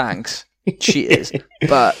 still thanks. Cheaters,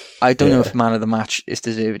 but I don't know if man of the match is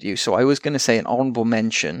deserved you. So I was going to say an honourable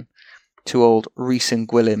mention to old Rhys and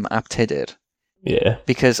Gwilym ap Tudur. Yeah,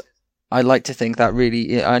 because I like to think that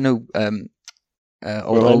really. I know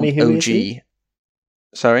old OG.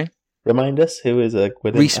 Sorry, remind us who is a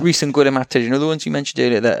Rhys and Gwilym ap Tudur. You know the ones you mentioned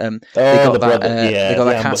earlier that they got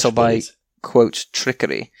that castle by quote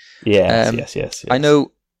trickery. Yes. I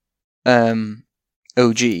know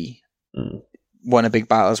OG. Won a big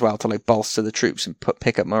battle as well to like bolster the troops and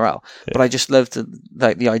pick up morale. But I just loved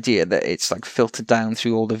the idea that it's like filtered down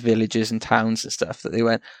through all the villages and towns and stuff that they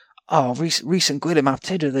went, oh, Rhys and Gwilym ap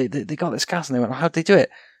Tudur, they got this castle. And they went, how'd they do it?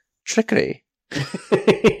 Trickery.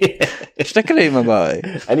 Trickery, my boy.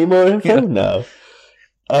 Any more info? No.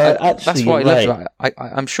 Actually, that's what I loved.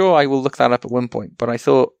 I'm sure I will look that up at one point, but I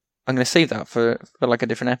thought I'm going to save that for like a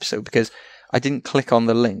different episode because I didn't click on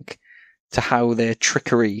the link to how their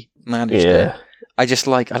trickery managed it. I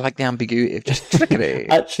like the ambiguity of just trickery.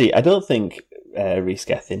 Actually, I don't think Rhys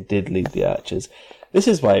Gethin did lead the Archers. This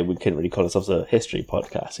is why we couldn't really call ourselves a history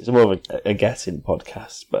podcast. It's more of a guessing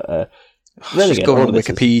podcast. But just going on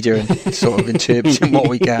Wikipedia and sort of interpreting what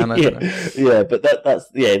we can. But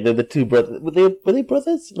that's they're the two brothers. Were they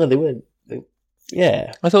brothers? No, they weren't.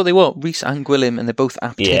 I thought they were Rhys and Gwilym, and they're both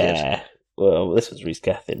ap Tudur. Yeah. Well, this was Rhys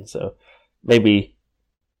Gethin, so maybe.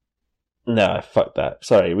 No, fuck that.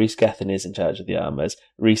 Sorry, Rhys Gethin is in charge of the armours.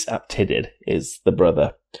 Rhys ap Tudur is the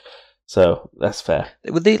brother. So that's fair.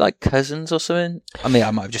 Were they like cousins or something? I mean,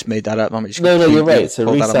 I might have just made that up. No, you're right. So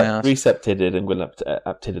Receptided and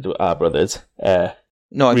Gwynaptided are brothers.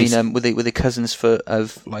 No, I mean, were they cousins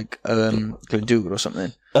of Glendower or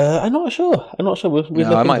something? I'm not sure. I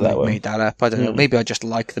might have made that up. I don't know. Maybe I just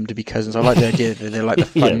like them to be cousins. I like the idea that they're like the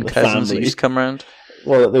fun cousins that used to come around.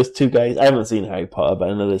 Well, there's two guys. I haven't seen Harry Potter, but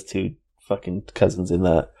I know there's two fucking cousins in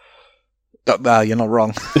that. Well, you're not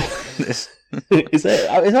wrong. Is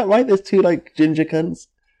that right? There's two like ginger cunts.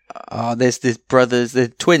 There's brothers. They're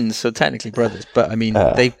twins, so technically brothers. But I mean,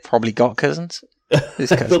 they've probably got cousins. I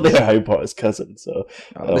thought they were Harry Potter's cousins. So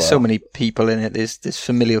there's so many people in it. There's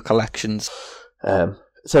familial collections.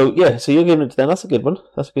 So you're giving it to them. That's a good one.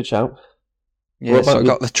 That's a good shout. Yeah, so I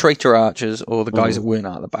got the traitor archers or the guys that weren't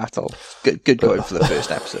out of the battle. Good going for the first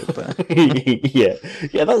episode. But yeah,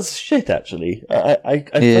 that's shit. Actually, I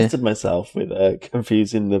tested myself with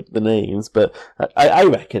confusing the names, but I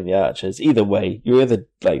reckon the archers. Either way, you're either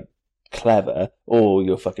like clever or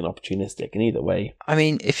you're fucking opportunistic. And either way, I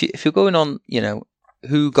mean, if you're going on,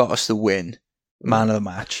 who got us the win, man of the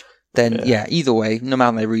match, then either way, no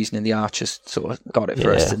matter their reasoning, the archers sort of got it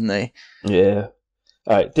for us, didn't they? Yeah.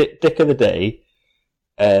 All right, Dick of the day.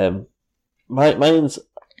 Mine's. Do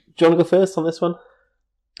you want to go first on this one?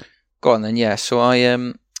 Go on then. Yeah. So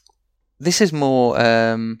I this is more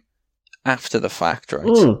after the fact,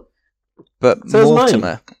 right? But so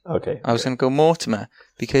Mortimer. Okay. I was going to go Mortimer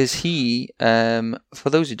because he, for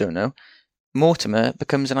those who don't know, Mortimer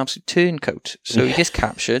becomes an absolute turncoat. So he gets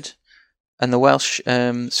captured, and the Welsh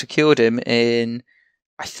secured him in.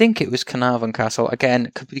 I think it was Carnarvon Castle.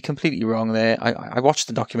 Again, could be completely wrong there. I watched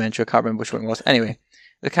the documentary. I can't remember which one it was. Anyway,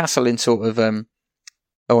 the castle in sort of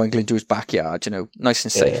Owen Glendower's backyard, nice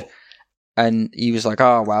and safe. Yeah. And he was like,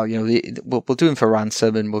 "Oh well, we'll do him for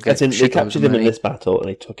ransom, and we'll get." They captured him in this battle, and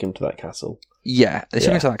they took him to that castle. Yeah, they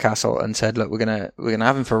took him to that castle and said, "Look, we're gonna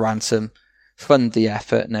have him for ransom, fund the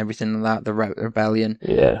effort and everything like that, the rebellion."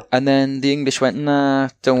 Yeah. And then the English went, "Nah,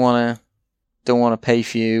 don't want to pay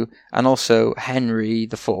for you," and also Henry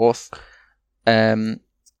IV.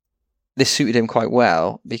 This suited him quite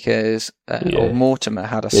well because old Mortimer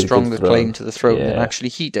had a stronger claim to the throne than actually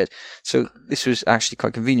he did. So this was actually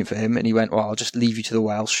quite convenient for him, and he went, "Well, I'll just leave you to the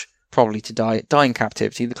Welsh, probably to die in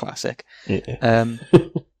captivity, the classic. Yeah.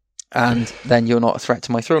 And then you're not a threat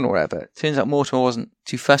to my throne or whatever." Turns out Mortimer wasn't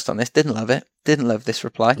too fussed on this, didn't love it, didn't love this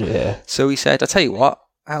reply. Yeah. So he said, "I'll tell you what,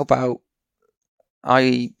 how about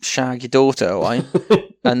I shag your daughter, Owain,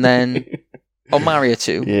 and then I'll marry her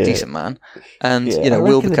too, decent man, and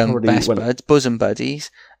we'll become best buds, bosom buddies,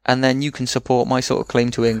 and then you can support my sort of claim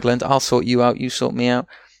to England. I'll sort you out, you sort me out."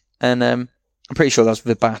 And I'm pretty sure that's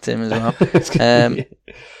verbatim as well.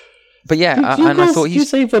 But yeah, I thought you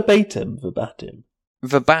say verbatim. Verbatim.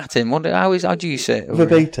 How do you say it?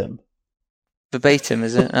 Verbatim. Verbatim,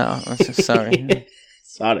 is it? Oh, sorry.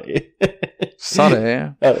 Sorry.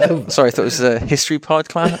 Sorry. Sorry, I thought it was a history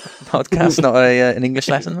podcast, not an English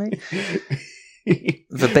lesson, mate.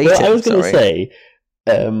 Verbatim. Well, I was going to say,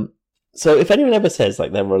 so if anyone ever says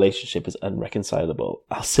like their relationship is unreconcilable,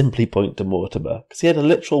 I'll simply point to Mortimer because he had a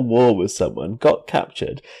literal war with someone, got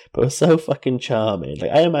captured, but was so fucking charming.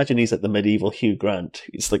 Like I imagine he's like the medieval Hugh Grant.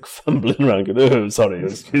 He's like fumbling around, going, "Oh, sorry,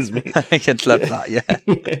 excuse me." I could love that,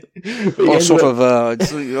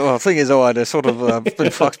 thing is, I'd sort of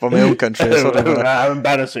been fucked by my own country.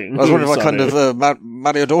 Embarrassing. I was wondering if I kind of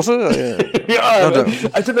marry your daughter.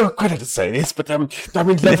 I don't know quite how to say this, but I'm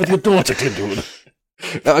in love with your daughter, Glendower.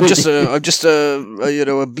 I'm just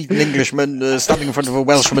a beaten Englishman standing in front of a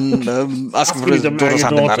Welshman asking for his daughter's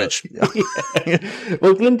hand in marriage.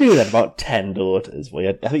 Well, Glendower had about 10 daughters. Well,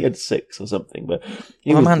 I think he had 6 or something. But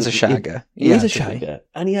man's a shagger. He's a shagger,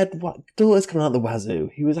 and he had daughters coming out the wazoo.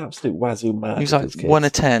 He was absolute wazoo mad. He was like 1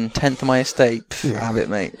 of 10, 10th of my estate. Have it,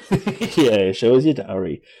 mate. Yeah, show us your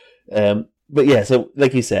dowry. But yeah, so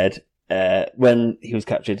like you said. When he was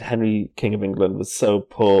captured, Henry, King of England, was so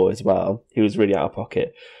poor as well. He was really out of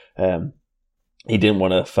pocket. He didn't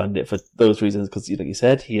want to fund it for those reasons because, like you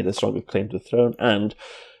said, he had a stronger claim to the throne, and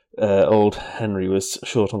old Henry was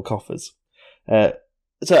short on coffers. So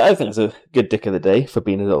I think it's a good dick of the day for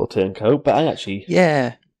being a little turncoat. But I actually,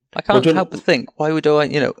 I can't help but think, why would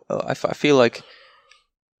I feel like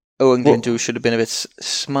Owen Glendower should have been a bit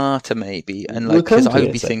smarter, maybe, and because I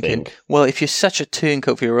would be thinking, well, if you're such a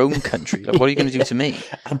turncoat for your own country, what are you going to do to me?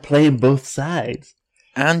 I'm playing both sides,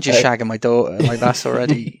 and you're shagging my daughter. That's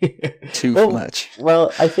already too much.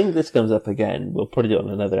 Well, I think this comes up again. We'll probably do it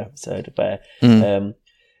on another episode where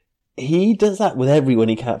he does that with everyone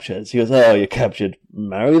he captures. He goes, "Oh, you're captured.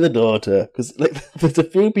 Marry the daughter." Because like, there's a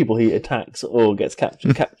few people he attacks or gets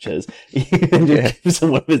captures. He then just gives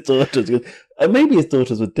them one of his daughters. He goes, maybe his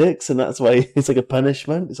daughters were dicks, and that's why it's like a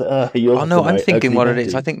punishment. It's like, oh no, I'm thinking what it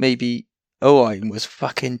is. I think maybe Owain was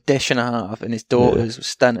fucking dish and a half, and his daughters were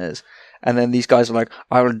stunners. And then these guys are like,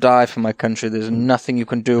 "I will die for my country. There's nothing you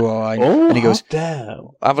can do, Owain." And he goes, "Damn!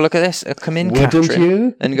 Have a look at this. Come in, Wouldn't Catherine."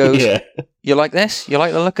 you? And he goes, "You like this? You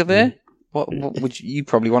like the look of it? What would you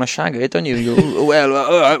probably want to shag it, don't you?" You go,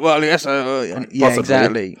 well, yes. Yeah,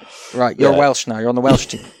 exactly. Right, you're Welsh now. You're on the Welsh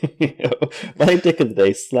team. My dick of the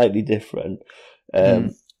day is slightly different.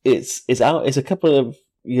 It's out. It's a couple of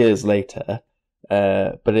years later.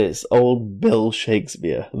 But it's old Bill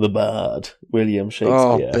Shakespeare, the bard, William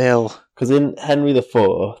Shakespeare. Oh, Bill. Because in Henry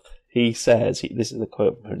IV, he says, this is a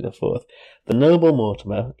quote from Henry IV, "The noble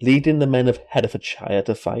Mortimer, leading the men of Herefordshire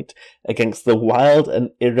to fight against the wild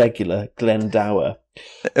and irregular Glendower,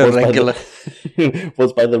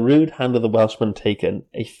 was by the rude hand of the Welshman taken,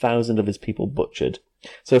 1,000 of his people butchered."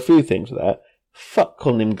 So a few things with that. Fuck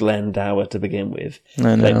calling him Glendower to begin with.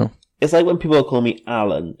 I know. It's like when people call me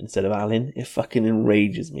Alan instead of Alan. It fucking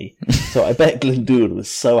enrages me. So I bet Glendower was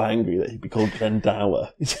so angry that he'd be called Glendower.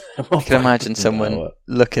 I can imagine someone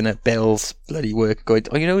looking at Bill's bloody work going,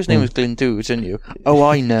 "Oh, you know his name was Glendower, didn't you?" "Oh,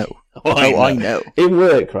 I know." I know. In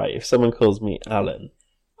work, right, if someone calls me Alan,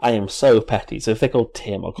 I am so petty. So if they call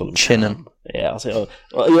Tim, I'll call them Chinham. Yeah, I'll say,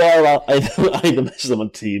 I either message them on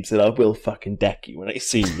Teams and I will fucking deck you when I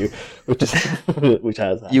see you, which has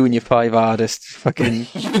happened. You and your 5 artists fucking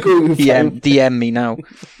DM me now.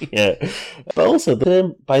 Yeah. But also,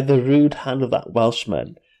 by the rude hand of that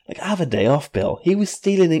Welshman, like, have a day off, Bill. He was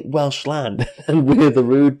stealing Welsh land and we're the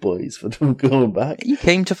rude boys for them going back. You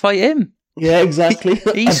came to fight him. Yeah, exactly.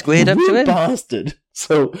 He squared up to him. Bastard.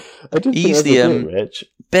 So, I just He's think that's a bit rich.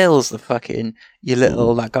 Bill's the fucking, your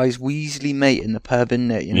little, that guy's Weasley mate in the pub,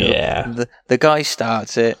 isn't it? You know? Yeah. The guy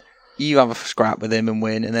starts it, you have a scrap with him and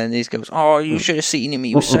win, and then he goes, "Oh, you should have seen him.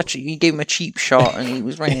 He was you gave him a cheap shot and he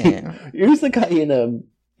was right." Who's the guy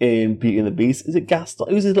in Beauty and the Beast? Is it Gaston?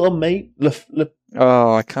 Who's his little mate?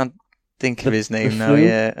 Oh, I can't think of his name now,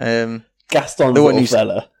 yeah. Gaston's the little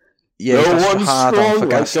fella. Yeah, no one's strong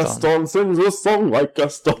like Gaston sings a song like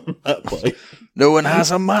Gaston. That boy. No one has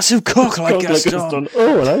a massive cock like Gaston.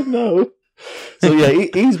 Oh, I know. So yeah,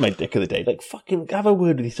 he's my dick of the day. Like, fucking have a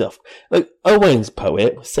word with yourself. Like, Owain's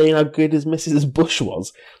poet saying how good his Mrs. Bush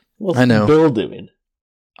was. What's Bill doing?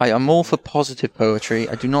 I'm all for positive poetry.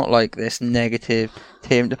 I do not like this negative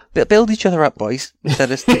build each other up, boys, instead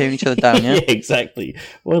of tearing each other down, yeah? Yeah, exactly.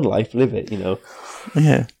 One life, live it, you know.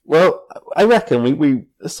 Yeah. Well, I reckon we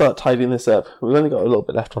start tidying this up. We've only got a little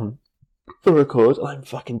bit left on the record. I'm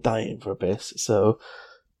fucking dying for a piss, so...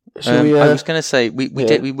 I was going to say, we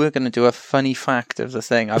were going to do a funny fact of the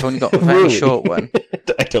thing. I've only got a very short one.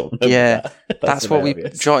 I don't know. Yeah, that's what we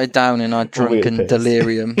jotted down in our drunken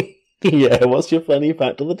delirium. Yeah, what's your funny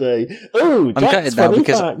fact of the day? Oh, Jack's funny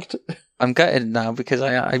fact. I'm gutted now because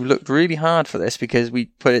I looked really hard for this because we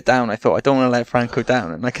put it down. I thought, I don't want to let Franco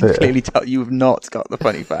down, and I can clearly tell you have not got the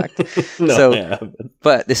funny fact. No,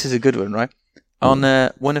 but this is a good one, right? On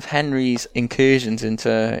one of Henry's incursions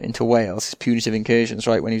into Wales, his punitive incursions,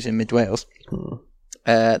 right, when he was in mid-Wales,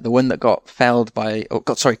 the one that got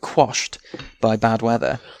quashed by bad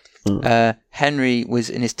weather, Henry was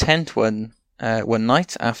in his tent one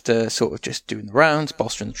night after sort of just doing the rounds,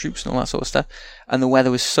 bolstering the troops and all that sort of stuff, and the weather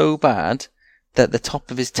was so bad that the top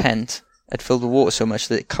of his tent had filled with water so much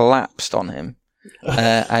that it collapsed on him,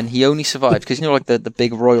 and he only survived because, you know, like the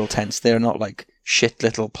big royal tents, they're not like shit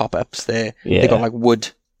little pop-ups. They got like wood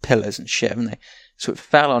pillars and shit, haven't they? So it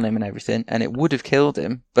fell on him and everything, and it would have killed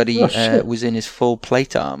him, but he was in his full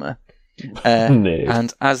plate armor.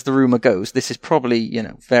 And as the rumor goes, this is probably, you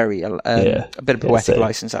know, very a bit of poetic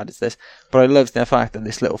license added to this, but I love the fact that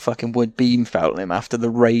this little fucking wood beam fell on him after the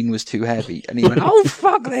rain was too heavy, and he went, "Oh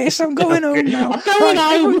fuck this, I'm going home now. I'm going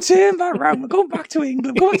home. Turn back round. We're going back to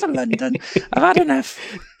England. Go back to London. I've had enough."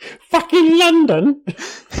 Fucking London.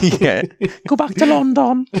 Yeah, go back to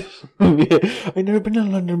London. I've never been to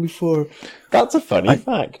London before. That's a funny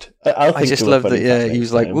fact. I just love that. Yeah, he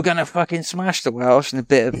was like, "We're gonna fucking smash the Welsh," and a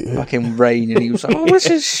bit of fucking rain, and he was like, "Oh, this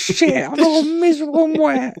is shit. I'm all miserable and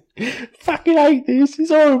wet. Fucking hate this. It's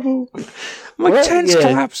horrible. My tent's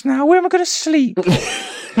collapsed now. Where am I gonna sleep?"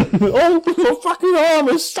 Oh, my fucking arm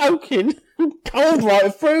is soaking. Cold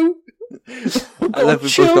right through. I love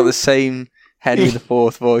we've both got the same Henry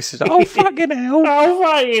IV voice. Like, "Oh fucking hell. Oh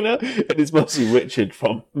fucking hell." And it's mostly Richard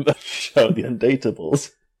from the show The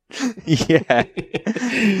Undateables. Yeah.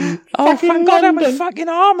 Oh, thank God I'm in fucking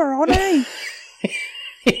armour on, eh?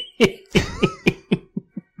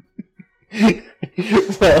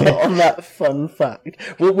 on that fun fact.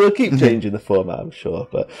 We'll keep changing the format, I'm sure,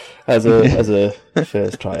 but as a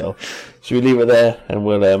first trial, should we leave it there and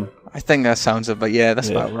we'll I think that sounds about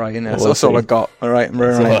about right. Isn't it? That's all I got. All right, I'm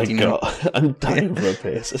running out. I'm dying for a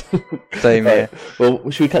piss. Same here. Well,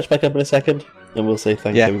 should we catch back up in a second and we'll say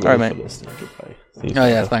thank you everybody for listening. Goodbye.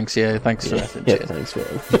 Thanks. Yeah, thanks for thanks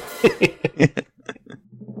for